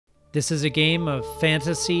This is a game of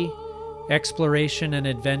fantasy, exploration, and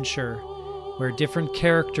adventure, where different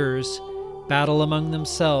characters battle among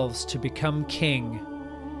themselves to become king.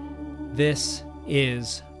 This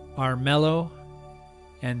is Armello,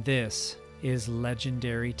 and this is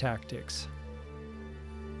Legendary Tactics.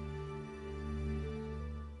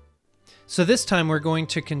 So this time we're going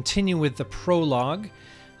to continue with the prologue.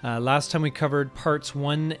 Last time we covered parts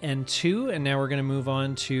 1 and 2, and now we're going to move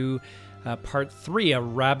on to part 3, A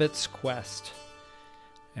Rabbit's Quest.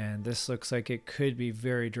 And this looks like it could be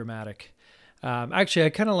very dramatic. Actually,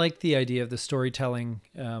 I kind of like the idea of the storytelling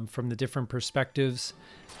from the different perspectives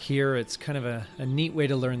here. It's kind of a neat way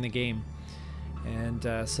to learn the game.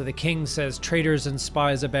 And so the king says, "Traitors and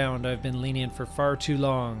spies abound. I've been lenient for far too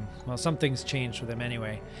long." Well, something's changed with him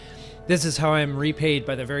anyway. "This is how I am repaid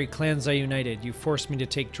by the very clans I united. You forced me to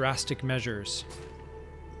take drastic measures."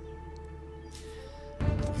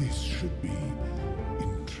 This should be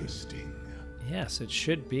interesting. Yes, it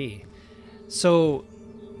should be. So,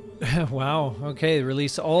 wow, okay,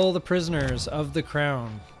 release all the prisoners of the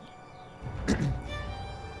crown.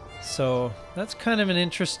 So that's kind of an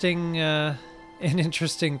interesting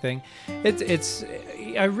thing. It's.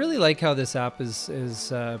 I really like how this app is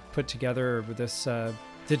put together. Or this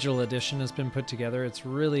digital edition has been put together. It's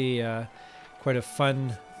really quite a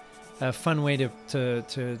fun way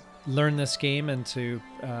to learn this game and to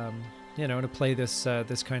to play this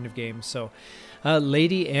kind of game. So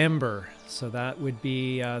Lady Amber, so that would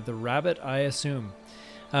be the rabbit, I assume.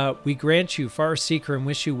 "We grant you, far seeker, and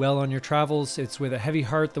wish you well on your travels. It's with a heavy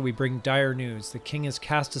heart that we bring dire news. The king has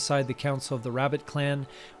cast aside the counsel of the rabbit clan.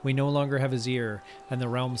 We no longer have his ear, and the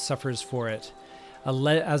realm suffers for it.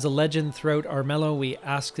 As a legend throughout Armello, we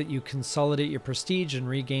ask that you consolidate your prestige and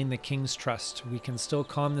regain the king's trust. We can still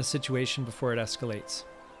calm the situation before it escalates."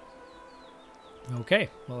 Okay,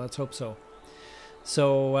 well, let's hope so.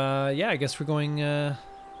 So, yeah, I guess we're going...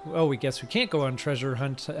 we guess we can't go on treasure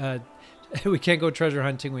hunt. We can't go treasure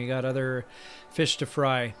hunting. We got other fish to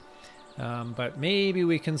fry. But maybe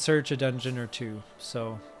we can search a dungeon or two.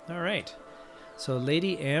 So, all right. So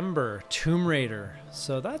Lady Amber, Tomb Raider.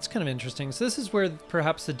 So that's kind of interesting. So this is where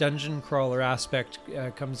perhaps the dungeon crawler aspect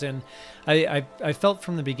comes in. I felt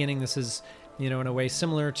from the beginning this is, in a way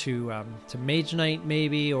similar to Mage Knight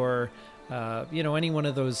maybe, or any one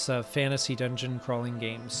of those fantasy dungeon crawling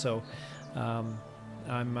games. So I'm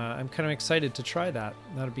kind of excited to try that.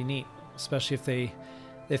 That'd be neat, especially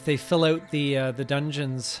if they fill out the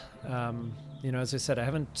dungeons. As I said, I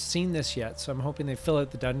haven't seen this yet, so I'm hoping they fill out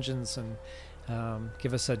the dungeons and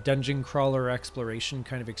give us a dungeon crawler exploration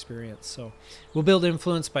kind of experience. So we'll build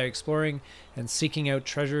influence by exploring and seeking out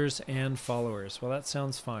treasures and followers. Well, that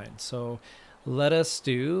sounds fine. So let us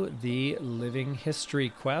do the Living History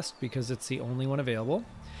quest because it's the only one available.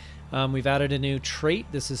 We've added a new trait.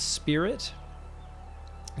 This is Spirit.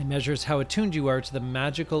 It measures how attuned you are to the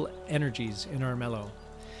magical energies in Armello.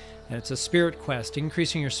 And it's a spirit quest.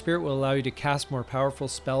 Increasing your spirit will allow you to cast more powerful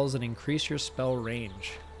spells and increase your spell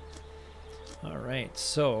range. All right,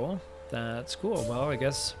 so that's cool. Well, I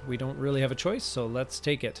guess we don't really have a choice, so let's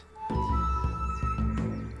take it.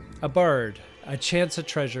 A bard, a chance at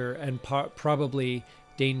treasure, and probably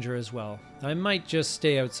danger as well. I might just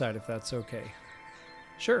stay outside if that's okay.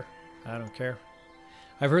 Sure, I don't care.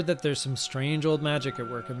 I've heard that there's some strange old magic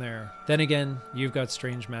at work in there. Then again, you've got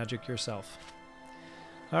strange magic yourself.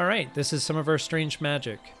 All right, this is some of our strange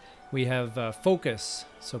magic. We have Focus,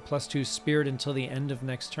 so +2 spirit until the end of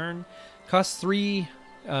next turn. Costs 3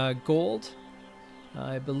 gold,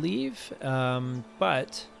 I believe,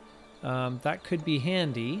 but that could be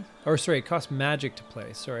handy. Or sorry, it costs magic to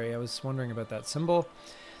play. Sorry, I was wondering about that symbol.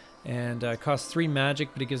 And costs 3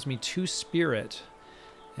 magic, but it gives me 2 spirit.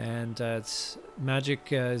 And it's magic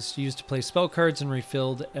is used to play spell cards and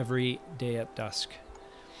refilled every day at dusk.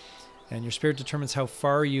 And your spirit determines how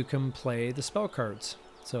far you can play the spell cards.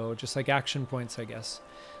 So just like action points, I guess.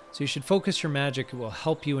 So you should focus your magic. It will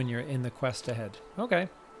help you in the quest ahead. Okay.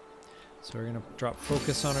 So we're going to drop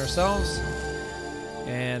focus on ourselves.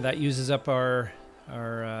 And that uses up our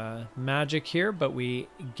magic here, but we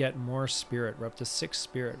get more spirit. We're up to 6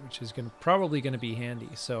 spirit, which is probably going to be handy.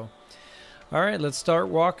 So, all right, let's start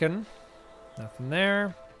walking. Nothing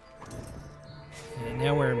there. And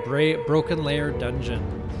now we're in Broken Lair Dungeon.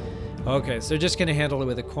 Okay, so just going to handle it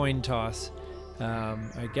with a coin toss,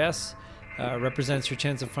 I guess. Represents your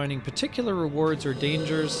chance of finding particular rewards or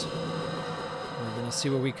dangers. We're going to see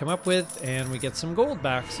what we come up with, and we get some gold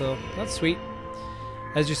back, so that's sweet.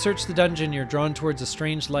 As you search the dungeon, you're drawn towards a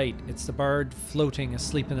strange light. It's the bard floating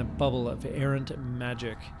asleep in a bubble of errant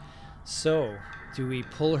magic. So, do we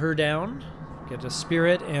pull her down? Get a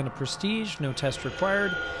spirit and a prestige, no test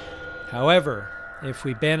required. However, if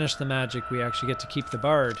we banish the magic, we actually get to keep the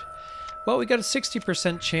bard. Well, we got a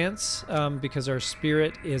 60% chance because our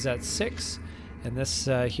spirit is at 6. And this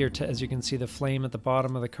here, as you can see, the flame at the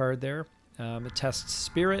bottom of the card there. It tests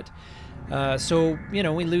spirit. So, you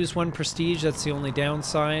know, we lose 1 prestige. That's the only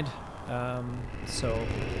downside. So,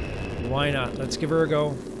 why not? Let's give her a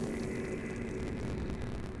go.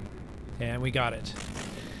 And we got it.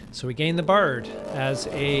 So we gain the bard as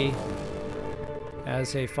a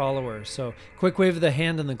follower. So, quick wave of the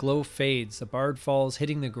hand and the glow fades. The bard falls,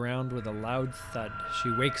 hitting the ground with a loud thud.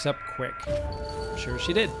 She wakes up quick. I'm sure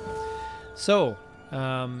she did. So,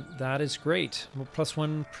 that is great. Well,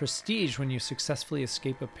 +1 prestige when you successfully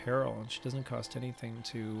escape a peril. And she doesn't cost anything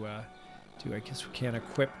to do. I guess we can't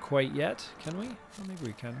equip quite yet, can we? Well, maybe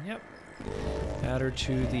we can. Yep. Add her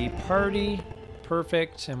to the party.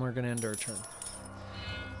 Perfect. And we're going to end our turn.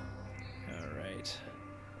 All right.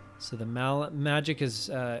 So the magic is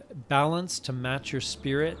balanced to match your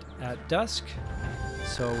spirit at dusk.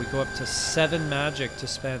 So we go up to 7 magic to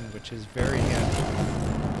spend, which is very handy.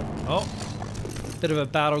 Oh, bit of a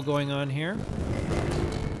battle going on here.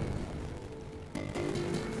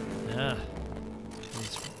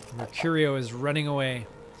 Mercurio is running away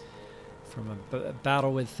from a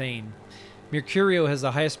battle with Thane. Mercurio has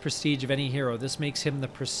the highest prestige of any hero. This makes him the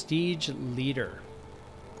prestige leader.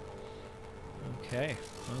 Okay,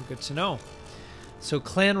 well, good to know. So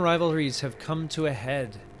clan rivalries have come to a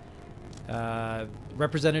head.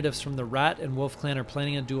 Representatives from the Rat and Wolf clan are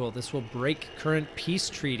planning a duel. This will break current peace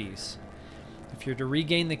treaties. If you're to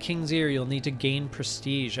regain the King's Ear, you'll need to gain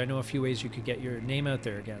prestige. I know a few ways you could get your name out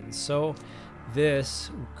there again. So this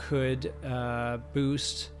could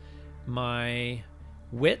boost my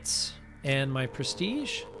wits and my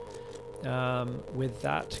prestige with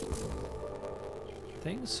that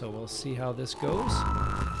thing. So we'll see how this goes.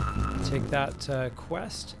 Take that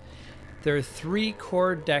quest. There are 3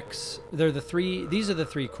 core decks. These are the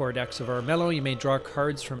 3 core decks of Armello. You may draw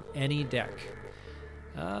cards from any deck.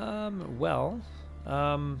 I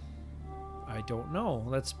don't know.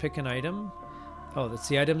 Let's pick an item. Oh, that's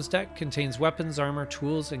the items deck. Contains weapons, armor,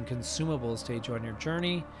 tools, and consumables to aid you on your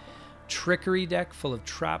journey. Trickery deck full of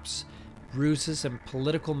traps, ruses, and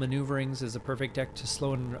political maneuverings is the perfect deck to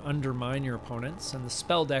slow and undermine your opponents. And the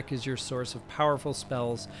spell deck is your source of powerful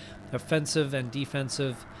spells, offensive and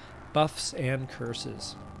defensive buffs and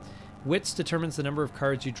curses. Wits determines the number of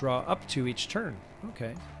cards you draw up to each turn.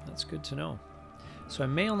 Okay, that's good to know. So I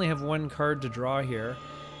may only have 1 card to draw here.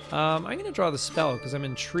 I'm going to draw the spell because I'm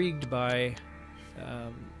intrigued by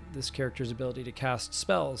this character's ability to cast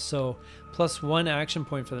spells. So +1 action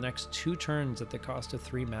point for the next 2 turns at the cost of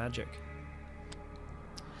 3 magic.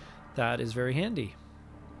 That is very handy.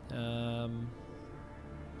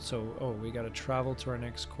 So, we got to travel to our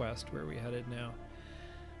next quest. Where are we headed now?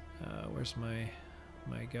 Where's my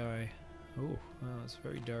guy? Oh, wow, it's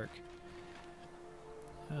very dark.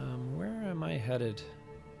 Where am I headed?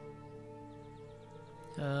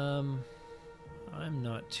 I'm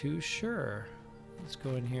not too sure. Let's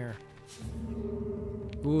go in here.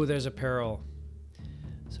 Ooh, there's a peril.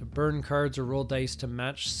 So burn cards or roll dice to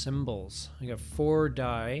match symbols. I got 4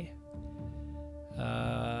 die.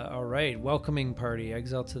 All right, welcoming party.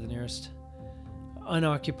 Exile to the nearest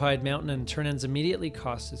unoccupied mountain and turn ends immediately.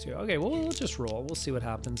 Cost is 0. Okay, well, we'll just roll. We'll see what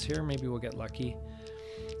happens here. Maybe we'll get lucky.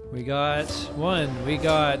 We got 1. We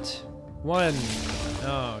got 1.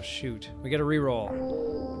 Oh, shoot. We get a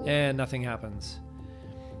reroll. And nothing happens.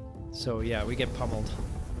 So, yeah, we get pummeled.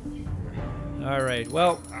 All right,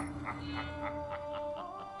 well.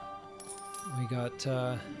 We got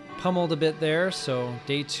pummeled a bit there, so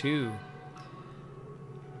day 2.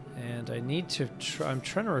 And I need to I'm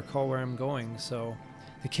trying to recall where I'm going, so.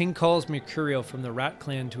 The king calls Mercurio from the Rat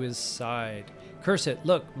Clan to his side. Curse it,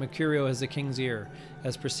 look, Mercurio has the king's ear.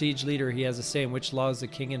 As prestige leader, he has a say in which laws the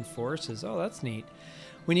king enforces. Oh, that's neat.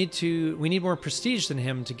 We need more prestige than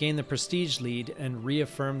him to gain the prestige lead and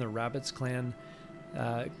reaffirm the Rabbit's clan's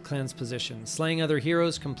position. Slaying other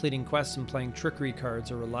heroes, completing quests, and playing trickery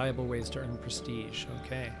cards are reliable ways to earn prestige.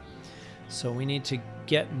 Okay. So we need to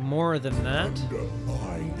get more than that. Under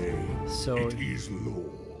my name, so it is law.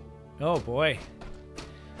 Oh boy.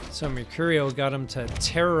 So Mercurio got him to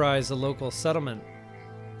terrorize the local settlement.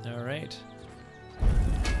 All right.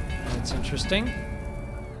 That's interesting.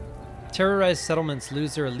 Terrorized settlements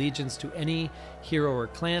lose their allegiance to any hero or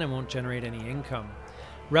clan and won't generate any income.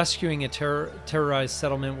 Rescuing a terrorized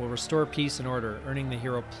settlement will restore peace and order, earning the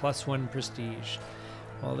hero +1 prestige.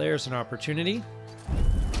 Well, there's an opportunity.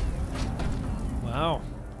 Wow.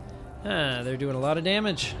 They're doing a lot of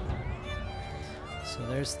damage. So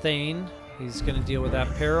there's Thane. He's going to deal with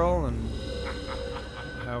that peril, and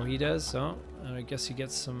how he does. Oh, I guess he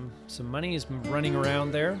gets some money. He's running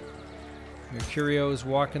around there. Mercurio's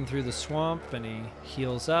walking through the swamp, and he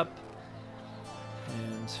heals up.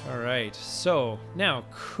 And all right, so now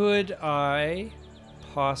could I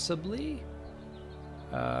possibly?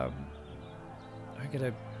 I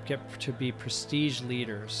gotta get to be prestige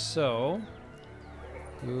leader. So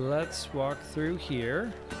let's walk through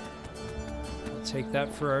here. We'll take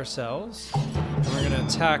that for ourselves. And we're gonna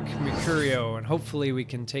attack Mercurio, and hopefully we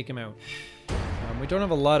can take him out. We don't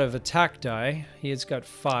have a lot of attack die. He has got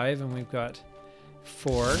 5, and we've got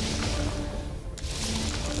 4.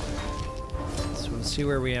 We'll see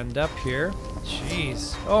where we end up here.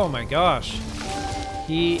 Jeez. Oh my gosh.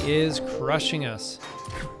 He is crushing us.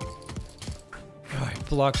 Oh, I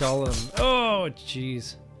blocked all of them. Oh,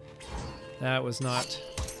 jeez. That was not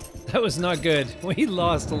good. We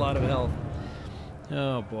lost a lot of health.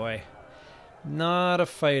 Oh boy. Not a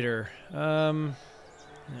fighter. Oh,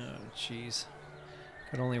 jeez.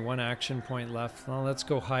 Got only 1 action point left. Well, let's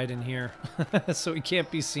go hide in here so we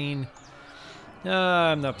can't be seen.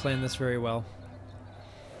 I'm not playing this very well.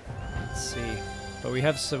 Let's see. But we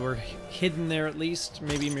have, so we're hidden there at least.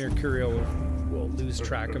 Maybe Mercurio will lose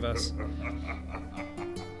track of us.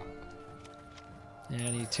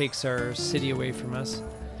 And he takes our city away from us.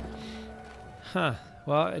 Huh.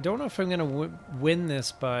 Well, I don't know if I'm going to win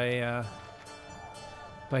this by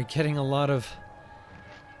getting a lot of...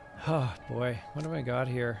 Oh, boy. What have I got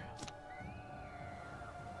here?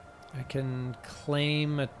 I can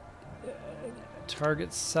claim a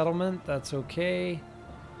target settlement. That's okay.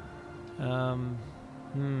 I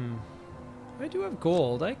do have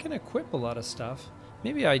gold. I can equip a lot of stuff.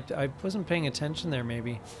 Maybe I wasn't paying attention there,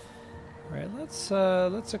 maybe. Alright,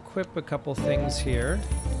 let's equip a couple things here.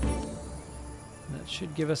 That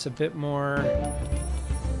should give us a bit more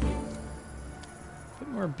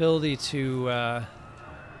ability to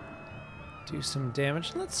do some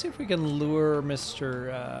damage. Let's see if we can lure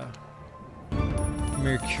Mr.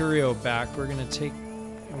 Mercurio back. We're gonna take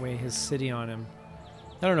away his city on him.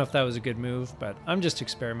 I don't know if that was a good move, but I'm just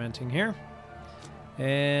experimenting here.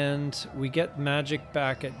 And we get magic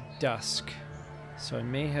back at dusk. So I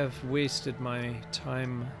may have wasted my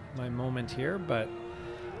time, my moment here, but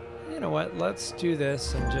you know what? Let's do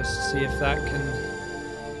this and just see if that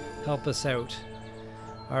can help us out.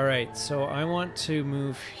 All right, so I want to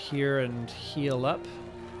move here and heal up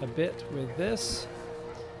a bit with this.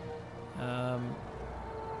 And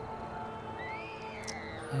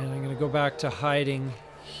I'm gonna go back to hiding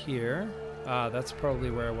here. That's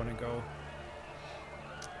probably where I want to go.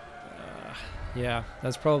 Yeah,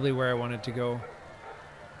 that's probably where I wanted to go.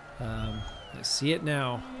 I see it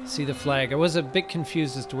now. See the flag. I was a bit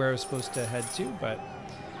confused as to where I was supposed to head to, but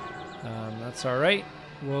that's all right.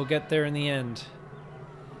 We'll get there in the end.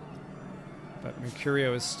 But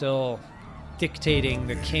Mercurio is still dictating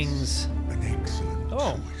the king's... An excellent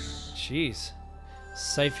choice. Jeez.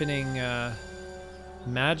 Siphoning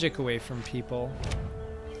magic away from people.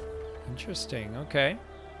 Interesting. Okay.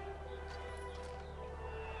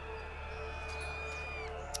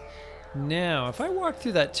 Now, if I walk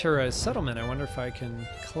through that Terra settlement, I wonder if I can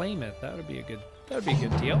claim it. That would be a good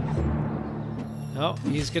deal. Oh,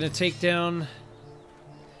 he's gonna take down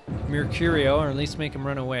Mercurio, or at least make him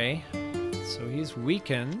run away. So he's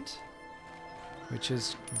weakened, which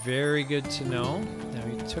is very good to know. Now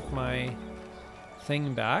he took my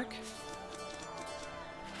thing back.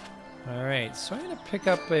 All right, so I'm gonna pick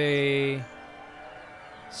up a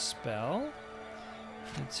spell.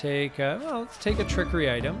 Let's take a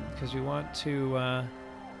trickery item, because we want to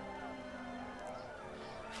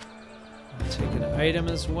take an item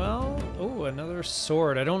as well. Oh, another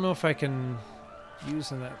sword. I don't know if I can use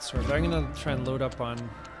that sword, but I'm going to try and load up on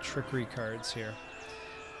trickery cards here.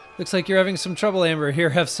 Looks like you're having some trouble, Amber. Here,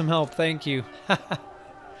 have some help. Thank you.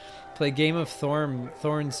 Play Game of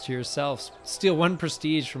Thorns to yourself. Steal 1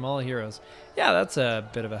 prestige from all heroes. Yeah, that's a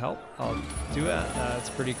bit of a help. I'll do that. That's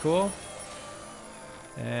pretty cool.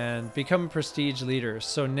 And become prestige leader.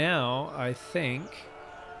 So now I think,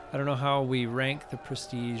 I don't know how we rank the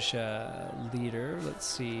prestige leader. Let's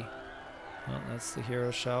see. Oh, that's the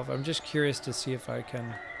hero shelf. I'm just curious to see if I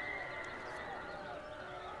can.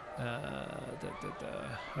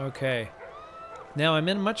 Okay. Now I'm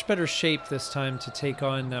in much better shape this time to take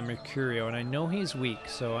on Mercurio, and I know he's weak,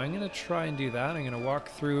 so I'm going to try and do that. I'm going to walk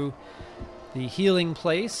through the healing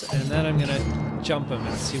place, and then I'm gonna jump him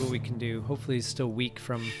and see what we can do. Hopefully he's still weak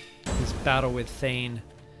from his battle with Thane.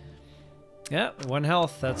 Yeah, 1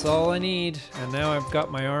 health, that's all I need. And now I've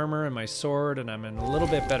got my armor and my sword, and I'm in a little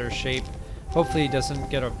bit better shape. Hopefully he doesn't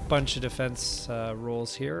get a bunch of defense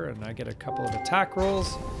rolls here, and I get a couple of attack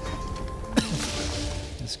rolls.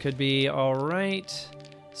 This could be all right.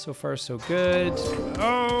 So far, so good.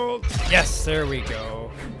 Oh, yes, there we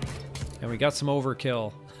go. And we got some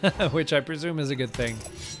overkill, which I presume is a good thing.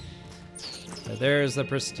 So there's the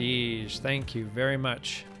prestige. Thank you very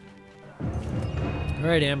much. All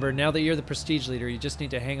right, Amber, now that you're the prestige leader, you just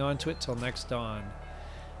need to hang on to it till next dawn.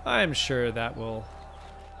 I'm sure that will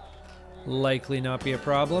likely not be a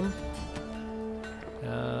problem.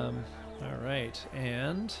 All right,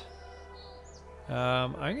 and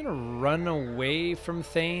I'm going to run away from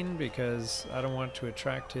Thane because I don't want to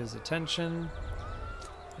attract his attention.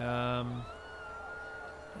 Let's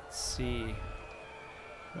see.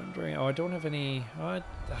 Wondering, oh, I don't have any, I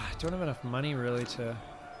don't have enough money really to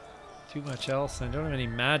do much else. I don't have any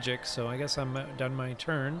magic, so I guess I'm done my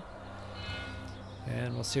turn.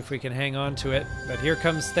 And we'll see if we can hang on to it. But here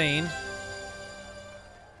comes Thane.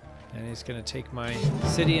 And he's going to take my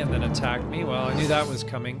city and then attack me. Well, I knew that was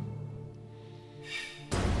coming.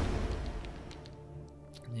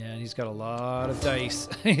 Yeah, and he's got a lot of dice.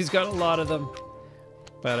 He's got a lot of them.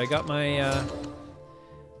 But I got my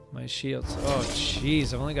my shields. Oh,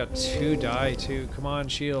 jeez, I've only got 2 die, too. Come on,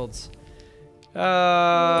 shields.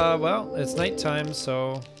 Well, it's nighttime,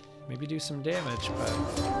 so maybe do some damage, but...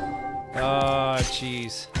 Ah,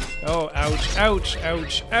 jeez. Oh, ouch, ouch,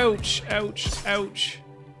 ouch, ouch, ouch, ouch.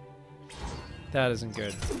 That isn't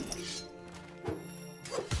good.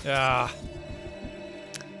 Ah.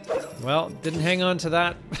 Well, didn't hang on to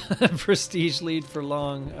that prestige lead for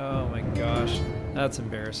long. Oh my gosh, that's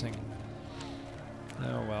embarrassing.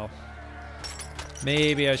 Oh well.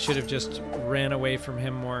 Maybe I should have just ran away from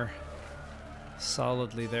him more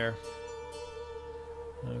solidly there.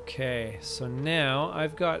 Okay, so now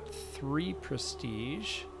I've got 3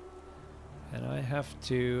 prestige. And I have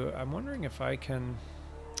to... I'm wondering if I can...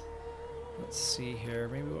 Let's see here.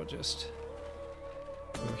 Maybe we'll just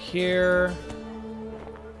go here.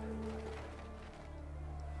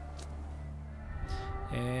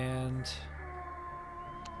 And...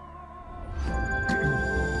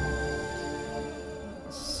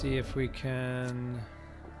 let's see if we can...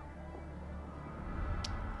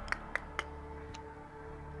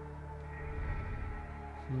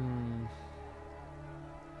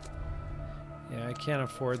 Yeah, I can't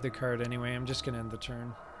afford the card anyway. I'm just going to end the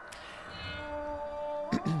turn.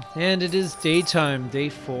 And it is daytime, day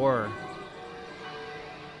 4.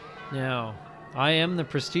 Now, I am the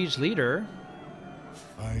prestige leader.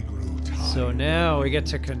 I grew tired. So now we get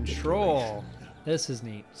to control. This is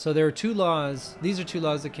neat. So there are 2 laws. These are 2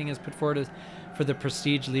 laws the king has put forward for the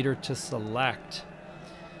prestige leader to select.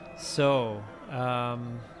 So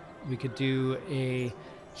we could do a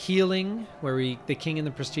healing where the king and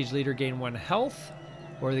the prestige leader gain 1 health,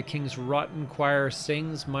 or the king's rotten choir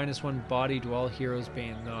sings -1 body to all heroes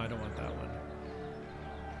bane. No, I don't want that one.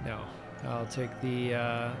 No, I'll take the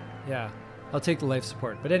yeah, I'll take the life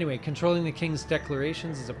support. But anyway, controlling the king's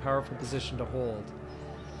declarations is a powerful position to hold.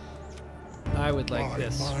 I would like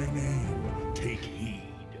this. By my name, take heed.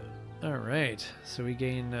 All right, so we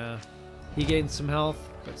gain he gains some health,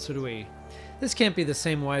 but so do we. This can't be the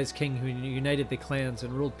same wise king who united the clans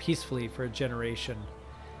and ruled peacefully for a generation.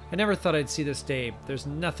 I never thought I'd see this day. There's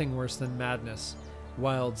nothing worse than madness.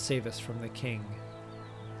 Wild save us from the king.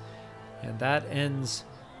 And that ends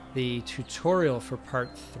the tutorial for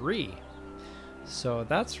part 3. So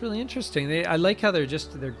that's really interesting. I like how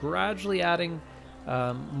they're gradually adding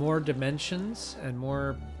more dimensions and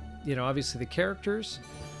more, you know, obviously the characters.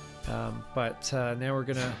 But now we're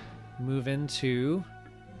gonna move into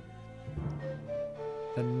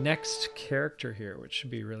the next character here, which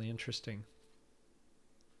should be really interesting.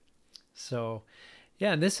 So,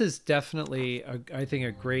 yeah, and this is definitely, I think,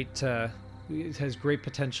 a great. It has great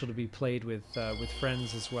potential to be played with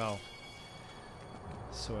friends as well.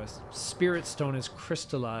 So a spirit stone is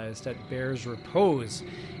crystallized at Bear's Repose.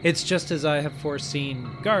 It's just as I have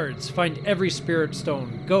foreseen. Guards, find every spirit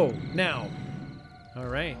stone. Go now. All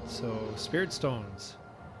right, so spirit stones.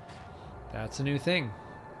 That's a new thing.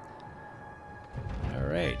 All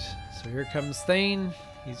right, so here comes Thane.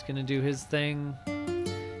 He's gonna do his thing.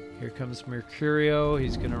 Here comes Mercurio.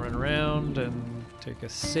 He's gonna run around and take a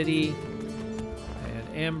city.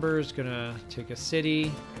 And Amber's gonna take a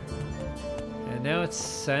city. And now it's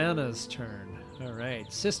Sanna's turn. All right,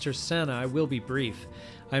 Sister Sanna, I will be brief.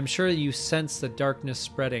 I'm sure you sense the darkness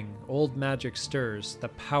spreading. Old magic stirs, the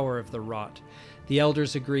power of the rot. The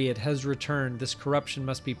elders agree it has returned. This corruption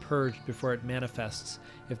must be purged before it manifests.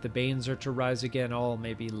 If the Banes are to rise again, all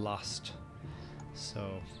may be lost.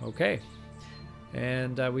 So, okay.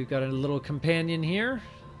 And we've got a little companion here.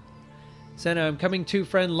 Sanna, I'm coming too,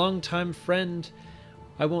 friend. Long time friend.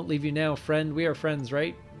 I won't leave you now, friend. We are friends,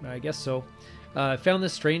 right? I guess so. I found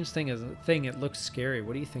this strange thing as a thing. It looks scary.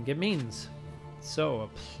 What do you think it means? So, a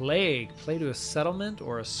plague. Play to a settlement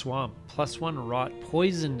or a swamp. +1 rot.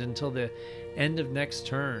 Poisoned until the end of next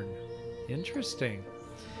turn. Interesting.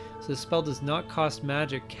 So the spell does not cost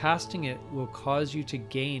magic. Casting it will cause you to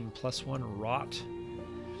gain +1 rot.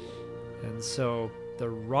 And so the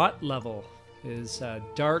rot level is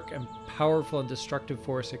dark and powerful and destructive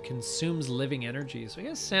force. It consumes living energy. So I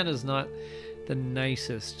guess Santa's not the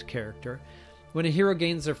nicest character. When a hero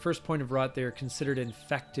gains their first point of rot, they are considered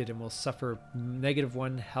infected and will suffer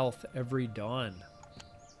 -1 health every dawn.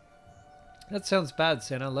 That sounds bad,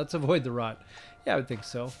 Santa. Let's avoid the rot. Yeah, I would think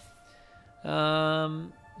so.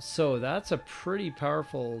 So that's a pretty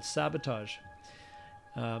powerful sabotage.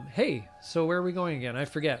 Hey, so where are we going again? I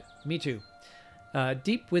forget. Me too.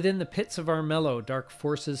 Deep within the pits of Armello, dark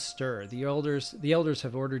forces stir. The elders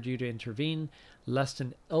have ordered you to intervene, lest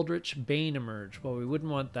an eldritch bane emerge. Well, we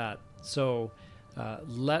wouldn't want that. So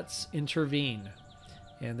let's intervene.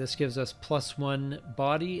 And this gives us +1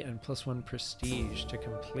 body and +1 prestige to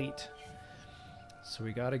complete. So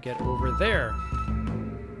we got to get over there.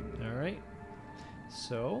 All right.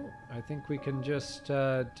 So I think we can just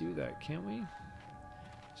do that, can't we?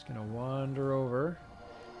 Just going to wander over.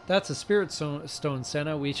 That's a spirit stone,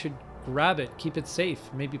 Santa. We should grab it, keep it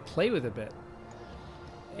safe, maybe play with it a bit.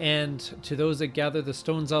 And to those that gather the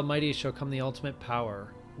stones almighty shall come the ultimate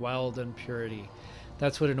power, wild and purity.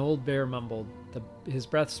 That's what an old bear mumbled. His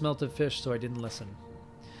breath smelt of fish, so I didn't listen.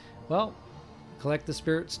 Well, collect the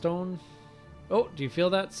spirit stone. Oh, do you feel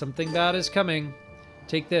that? Something bad is coming.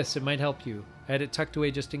 Take this, it might help you. I had it tucked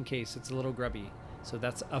away just in case. It's a little grubby. So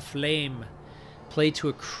that's a flame. Play to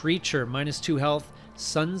a creature, -2 health.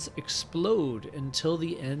 Suns explode until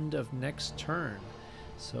the end of next turn.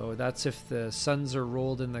 So that's if the suns are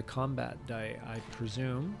rolled in the combat die, I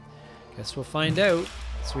presume. Guess we'll find out.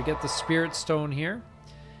 So we get the spirit stone here.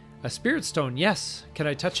 A spirit stone, yes. Can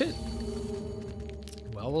I touch it?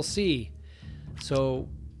 Well, we'll see. So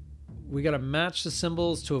we got to match the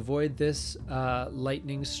symbols to avoid this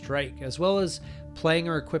lightning strike. As well as playing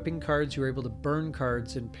or equipping cards, you're able to burn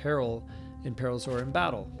cards in perils or in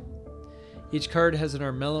battle. Each card has an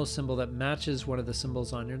Armello symbol that matches one of the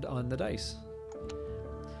symbols on the dice.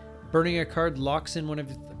 Burning a card locks in one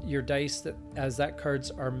of your dice as that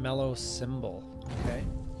card's Armello symbol. Okay.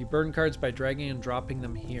 You burn cards by dragging and dropping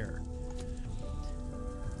them here.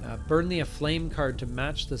 Burn the Aflame card to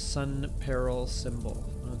match the Sun Peril symbol.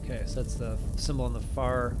 Okay, so that's the symbol on the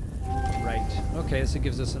far right. Okay, so it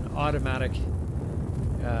gives us an automatic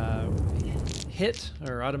hit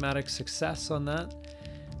or automatic success on that.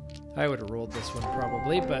 I would have rolled this one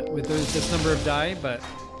probably, but with this number of die, but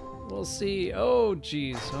we'll see. Oh,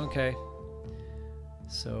 geez. Okay.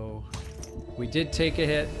 So we did take a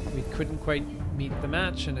hit. We couldn't quite meet the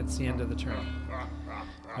match, and it's the end of the turn.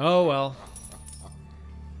 Oh, well.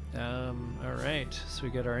 All right. So we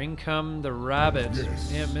got our income, the rabbit.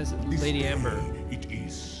 Yeah, Miss Lady Amber. It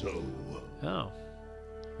is so. Oh.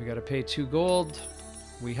 We got to pay 2 gold.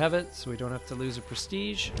 We have it, so we don't have to lose a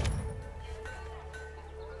prestige.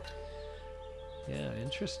 Yeah,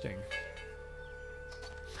 interesting.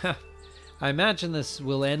 I imagine this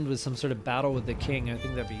will end with some sort of battle with the king. I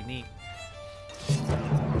think that'd be neat.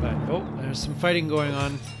 But, oh, there's some fighting going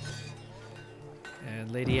on.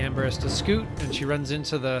 And Lady Amber has to scoot, and she runs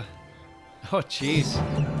into the... Oh, jeez.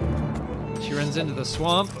 She runs into the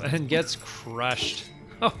swamp and gets crushed.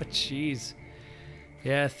 Oh, jeez.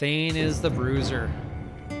 Yeah, Thane is the bruiser.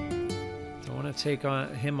 Don't want to take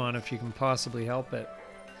him on if you can possibly help it.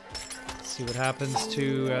 See what happens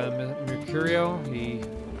to Mercurio. He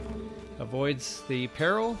avoids the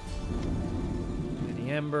peril.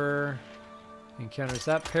 Lady Amber encounters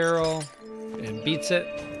that peril and beats it.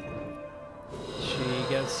 She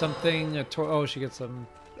gets something. She gets some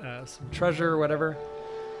treasure or whatever.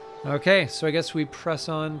 Okay, so I guess we press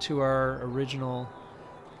on to our original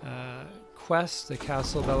quest, the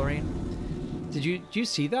Castle Bellarine. Do you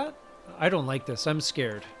see that? I don't like this. I'm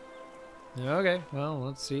scared. Okay, well,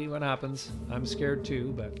 let's see what happens. I'm scared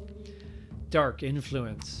too, but dark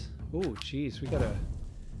influence. Oh, geez, we gotta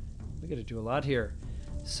do a lot here.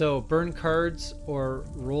 So burn cards or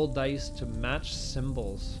roll dice to match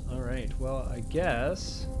symbols. All right. Well, I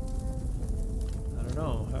guess I don't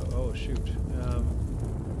know. Oh shoot.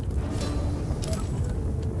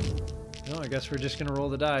 No, I guess we're just gonna roll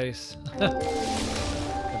the dice.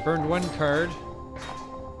 I burned 1 card.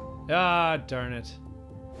 Ah, darn it.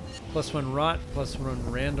 +1 rot,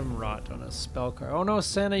 +1 random rot on a spell card. Oh no,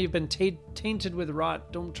 Santa, you've been tainted with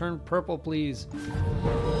rot. Don't turn purple, please.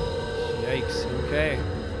 Yikes. Okay.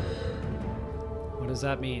 What does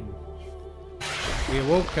that mean? We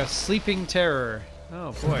awoke a sleeping terror.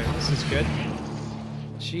 Oh boy, this is good.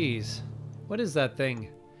 Jeez. What is that thing?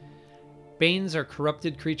 Banes are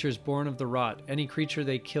corrupted creatures born of the rot. Any creature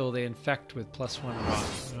they kill, they infect with +1 rot.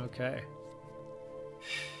 Okay.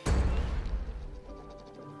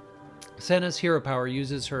 Senna's hero power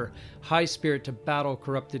uses her high spirit to battle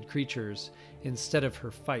corrupted creatures instead of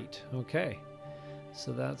her fight. Okay.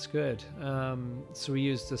 So that's good. So we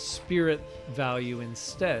use the spirit value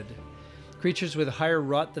instead. Creatures with higher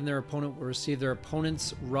rot than their opponent will receive their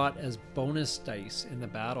opponent's rot as bonus dice in the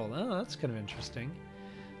battle. Oh, that's kind of interesting.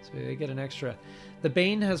 So they get an extra. The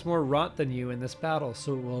Bane has more rot than you in this battle,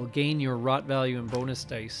 so it will gain your rot value and bonus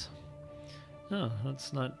dice. Oh,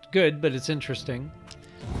 that's not good, but it's interesting.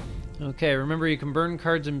 Okay, remember you can burn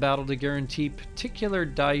cards in battle to guarantee particular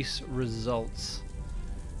dice results.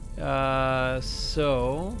 I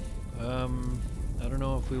don't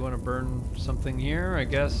know if we want to burn something here. I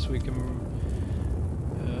guess we can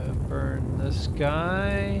burn this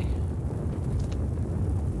guy.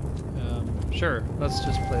 Sure, let's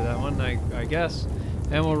just play that one, I guess.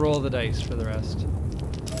 And we'll roll the dice for the rest.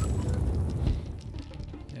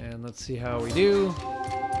 And let's see how we do.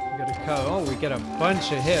 We got a oh, we get a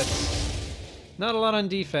bunch of hits. Not a lot on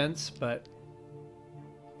defense, but...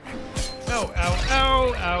 Ow, ow,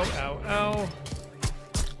 ow, ow, ow, ow.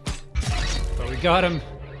 But we got him.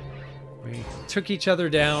 We took each other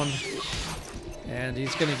down. And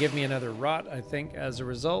he's going to give me another rot, I think, as a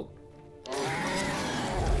result.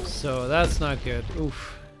 So that's not good.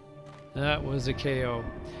 Oof. That was a KO.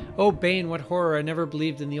 Oh, Bane, what horror. I never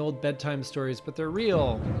believed in the old bedtime stories, but they're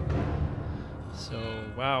real. So,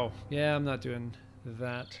 wow. Yeah, I'm not doing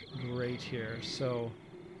that great here. So...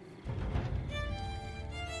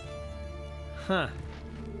 Huh.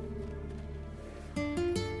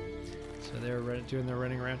 So they're doing their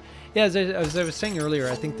running around. Yeah, as I was saying earlier,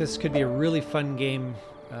 I think this could be a really fun game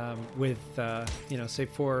with, you know, say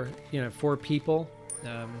four people,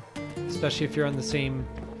 especially if you're on the same,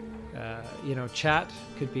 you know, chat.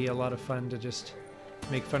 Could be a lot of fun to just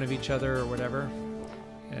make fun of each other or whatever.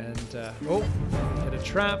 And oh, hit a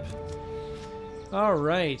trap. All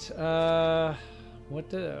right. What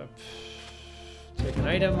the? Take an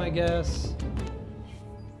item, I guess.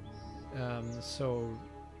 So,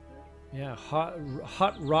 yeah,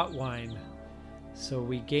 hot rot wine. So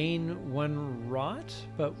we gain 1 rot,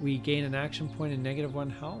 but we gain an action point and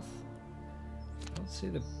 -1 health. I don't see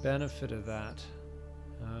the benefit of that.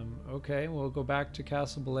 Okay, we'll go back to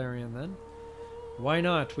Castle Balerion then. Why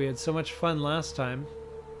not? We had so much fun last time.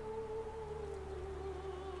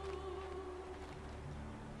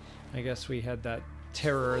 I guess we had that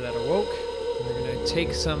terror that awoke. We're gonna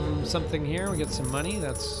take something here. We get some money.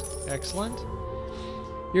 That's excellent.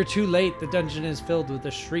 You're too late. The dungeon is filled with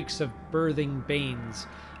the shrieks of birthing banes.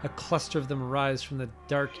 A cluster of them arise from the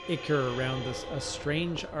dark ichor around a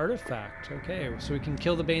strange artifact. Okay, so we can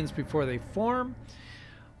kill the banes before they form,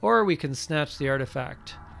 or we can snatch the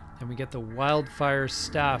artifact. And we get the wildfire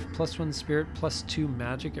staff. +1 spirit, +2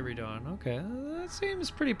 magic every dawn. Okay, that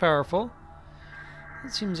seems pretty powerful.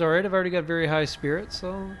 That seems alright. I've already got very high spirit,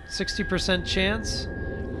 so 60% chance.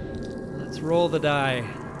 Let's roll the die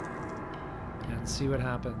and see what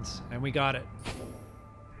happens. And we got it.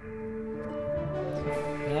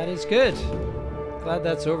 That is good. Glad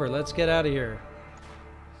that's over. Let's get out of here.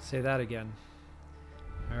 Say that again.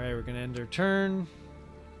 Alright, we're going to end our turn.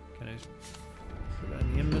 Can I put that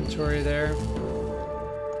in the inventory there?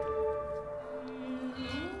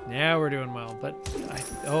 Now we're doing well, but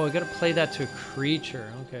I gotta play that to a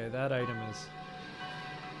creature. Okay, that item is...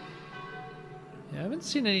 Yeah, I haven't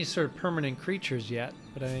seen any sort of permanent creatures yet,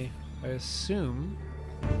 but I assume...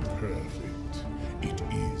 Perfect. It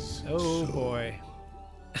is. Oh so. Boy.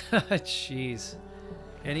 Jeez.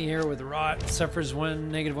 Any here with rot suffers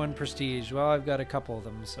 -1 prestige. Well, I've got a couple of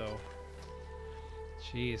them, so...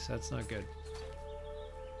 Jeez, that's not good.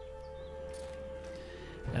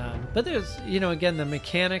 But there's, you know, again, the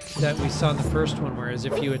mechanic that we saw in the first one, whereas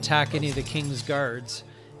if you attack any of the king's guards,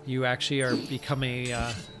 you actually become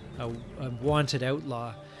a wanted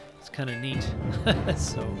outlaw. It's kind of neat.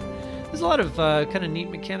 So there's a lot of kind of neat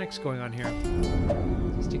mechanics going on here,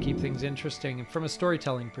 just to keep things interesting from a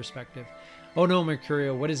storytelling perspective. Oh no,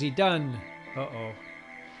 Mercurio, what has he done? Uh-oh.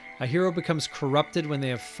 A hero becomes corrupted when they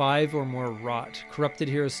have 5 or more rot. Corrupted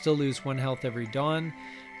heroes still lose 1 health every dawn.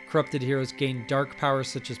 Corrupted heroes gain dark powers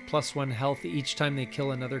such as +1 health each time they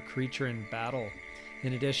kill another creature in battle.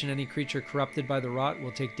 In addition, any creature corrupted by the rot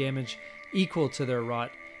will take damage equal to their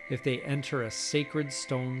rot if they enter a sacred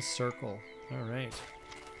stone circle. All right.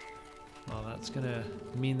 Well, that's going to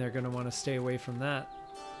mean they're going to want to stay away from that.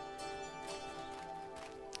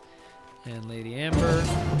 And Lady Amber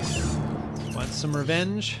wants some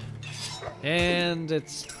revenge. And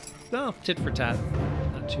it's, oh, tit for tat.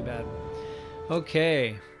 Not too bad. Okay.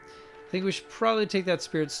 I think we should probably take that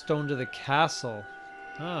spirit stone to the castle.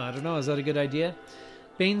 I don't know. Is that a good idea?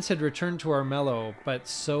 Baines had returned to Armello, but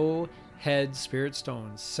so had spirit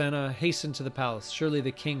stones. Senna hastened to the palace. Surely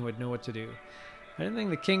the king would know what to do. I didn't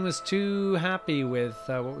think the king was too happy with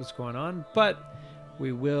what was going on, but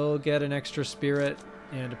we will get an extra spirit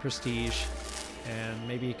and a prestige, and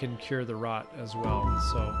maybe he can cure the rot as well.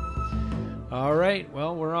 So, all right,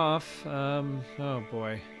 well, we're off. Oh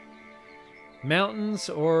boy, mountains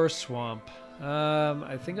or swamp?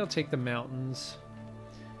 I think I'll take the mountains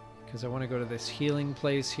because I want to go to this healing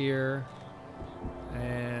place here.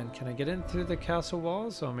 And can I get in through the castle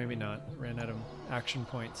walls? Oh, maybe not. Ran out of action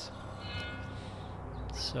points.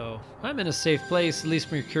 So I'm in a safe place. At least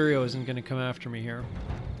Mercurio isn't going to come after me here.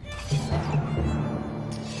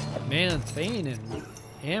 Man, Thane and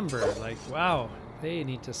Amber, like, wow, they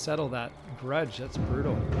need to settle that grudge. That's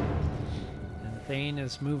brutal. And Thane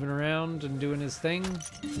is moving around and doing his thing,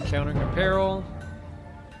 encountering a peril.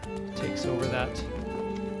 Takes over that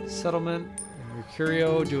settlement. And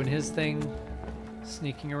Mercurio doing his thing,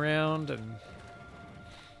 sneaking around, and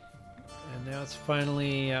now it's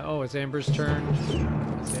finally, oh, it's Amber's turn.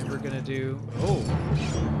 What's Amber gonna do? Oh,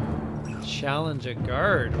 challenge a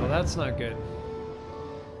guard. Well, that's not good.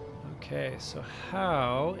 Okay, so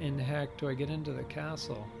how in heck do I get into the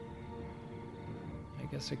castle? I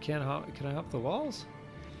guess I can't hop. Can I hop the walls?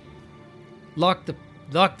 Lock the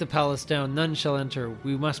palace down. None shall enter.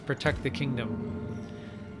 We must protect the kingdom.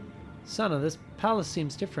 Sana, this palace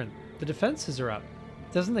seems different. The defenses are up.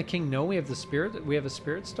 Doesn't the king know we have a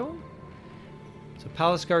spirit stone? So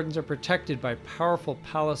palace gardens are protected by powerful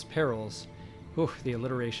palace perils. Ooh, the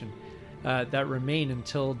alliteration. That remain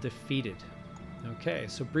until defeated. Okay,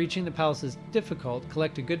 so breaching the palace is difficult.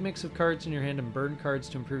 Collect a good mix of cards in your hand and burn cards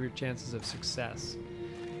to improve your chances of success.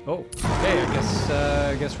 Oh, okay,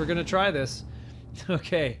 I guess we're gonna try this.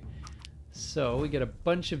 Okay, so we get a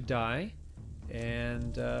bunch of die,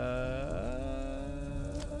 and yeah,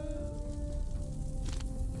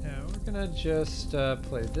 we're gonna just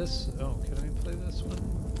play this. Oh, can I play this one?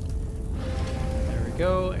 There we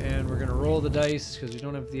go, and we're gonna roll the dice because we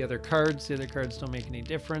don't have the other cards. The other cards don't make any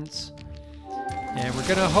difference. And we're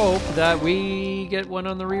gonna hope that we get one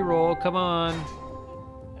on the reroll. Come on.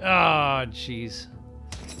 Ah, jeez.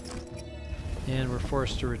 And we're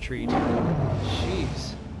forced to retreat.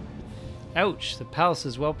 Jeez. Ouch, the palace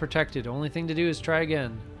is well protected. Only thing to do is try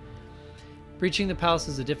again. Breaching the palace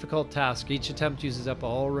is a difficult task. Each attempt uses up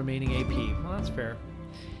all remaining AP. Well, that's fair.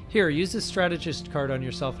 Here, use this strategist card on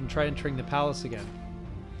yourself and try entering the palace again.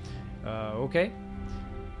 Okay.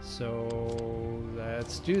 So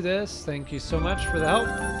let's do this. Thank you so much for the help.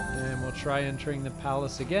 And we'll try entering the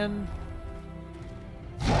palace again.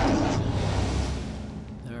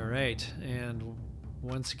 Alright, and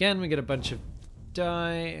once again we get a bunch of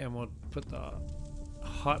die, and we'll put the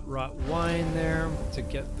hot rot wine there to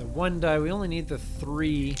get the 1 die. We only need the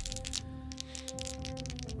 3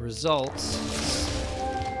 results.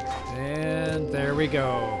 And there we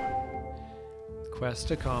go. Quest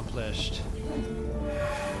accomplished.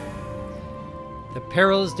 The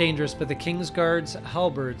peril is dangerous, but the King's Guard's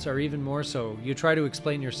halberds are even more so. You try to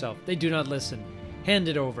explain yourself. They do not listen. Hand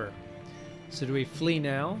it over. So do we flee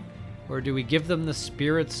now? Or do we give them the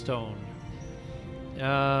Spirit Stone?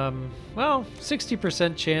 Well,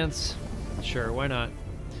 60% chance. Sure, why not?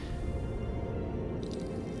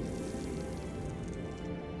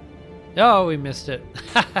 Oh, we missed it.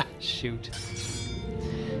 Shoot.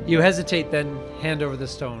 You hesitate, then hand over the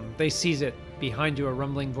stone. They seize it. Behind you, a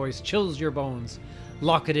rumbling voice chills your bones.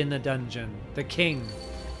 Lock it in the dungeon. The king.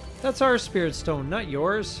 That's our spirit stone, not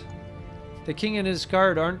yours. The king and his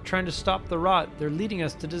guard aren't trying to stop the rot. They're leading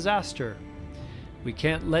us to disaster. We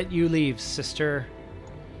can't let you leave, sister.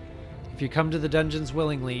 If you come to the dungeons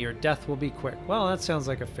willingly, your death will be quick. Well, that sounds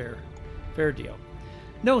like a fair deal.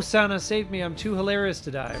 No, Sana, save me. I'm too hilarious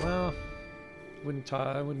to die. Well,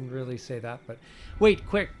 I wouldn't really say that, but wait,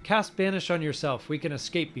 quick, cast Banish on yourself. We can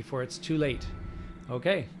escape before it's too late.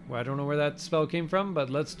 Okay, well, I don't know where that spell came from, but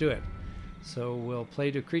let's do it. So we'll play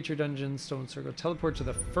to creature dungeon, stone circle, teleport to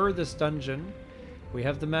the furthest dungeon. We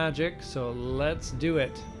have the magic, so let's do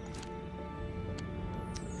it.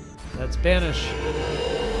 Let's banish.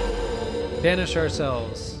 Banish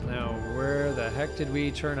ourselves. Now, where the heck did we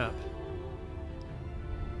turn up?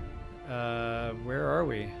 Where are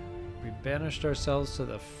we? We banished ourselves to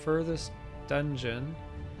the furthest dungeon.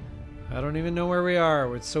 I don't even know where we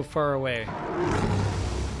are. It's so far away.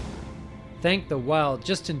 Thank the wild,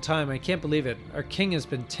 just in time. I can't believe it. Our king has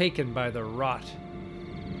been taken by the rot.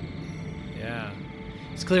 Yeah.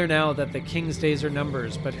 It's clear now that the king's days are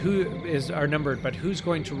numbered, but who's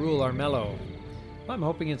going to rule Armello? Well, I'm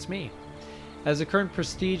hoping it's me. As the current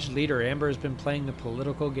prestige leader, Amber has been playing the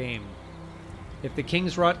political game. If the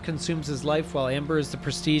king's rot consumes his life while Amber is the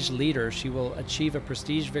prestige leader, she will achieve a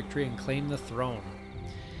prestige victory and claim the throne.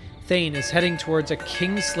 Thane is heading towards a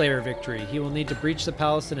Kingslayer victory. He will need to breach the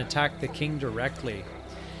palace and attack the king directly.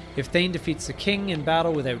 If Thane defeats the king in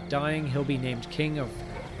battle without dying, he'll be named King of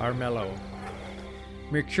Armello.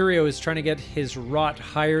 Mercurio is trying to get his rot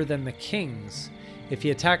higher than the king's. If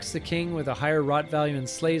he attacks the king with a higher rot value and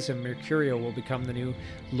slays him, Mercurio will become the new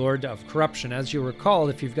Lord of Corruption. As you recall,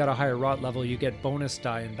 if you've got a higher rot level, you get bonus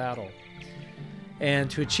die in battle. And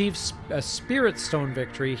to achieve a Spirit Stone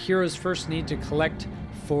victory, heroes first need to collect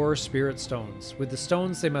 4 Spirit Stones. With the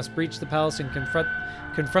stones, they must breach the palace and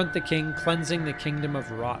confront the king, cleansing the kingdom of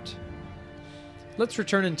rot. Let's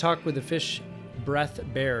return and talk with the Fish Breath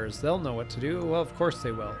Bears. They'll know what to do. Well, of course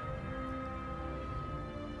they will.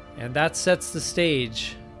 And that sets the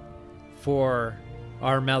stage for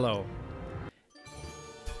Armello.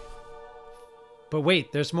 But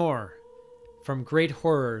wait, there's more. From great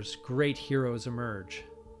horrors, great heroes emerge.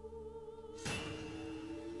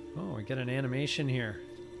 Oh, we get an animation here.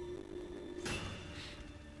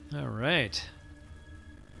 All right.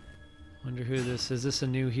 Wonder who this is. Is this a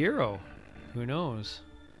new hero? Who knows?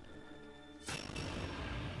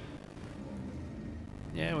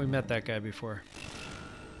 Yeah, we met that guy before.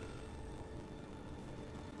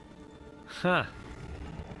 Huh.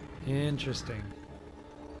 Interesting.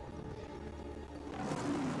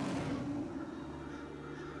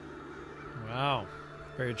 Wow.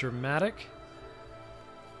 Very dramatic.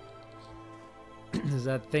 Is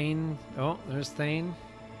that Thane? Oh, there's Thane.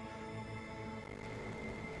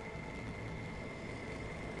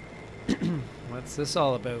 What's this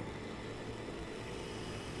all about?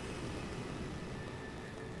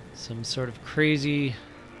 Some sort of crazy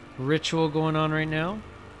ritual going on right now.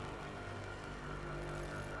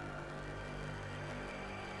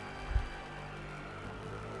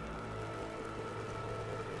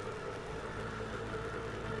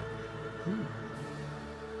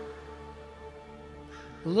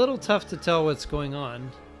 A little tough to tell what's going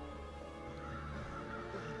on.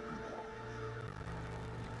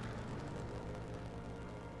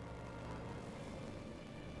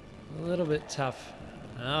 A little bit tough.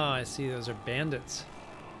 Oh, I see. Those are bandits.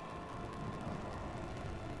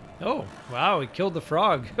 Oh, wow. He killed the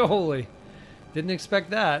frog. Holy. Didn't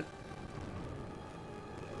expect that.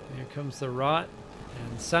 Here comes the rot.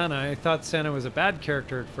 And Sana. I thought Sana was a bad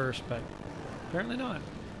character at first, but apparently not.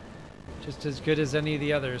 Just as good as any of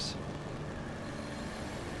the others.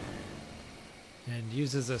 And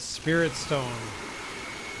uses a spirit stone.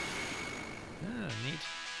 Ah, neat.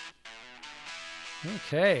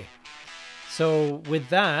 Okay. So with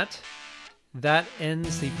that, that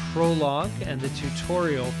ends the prologue and the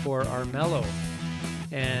tutorial for Armello.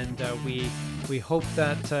 And we hope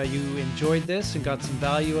that you enjoyed this and got some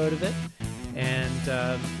value out of it, and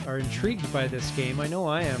are intrigued by this game. I know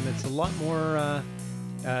I am. It's a lot more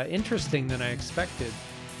interesting than I expected,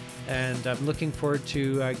 and I'm looking forward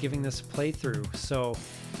to giving this a playthrough. So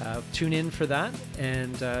tune in for that,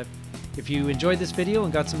 and if you enjoyed this video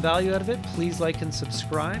and got some value out of it, please like and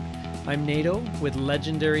subscribe. I'm NATO with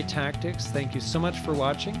Legendary Tactics. Thank you so much for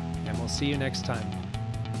watching, and we'll see you next time.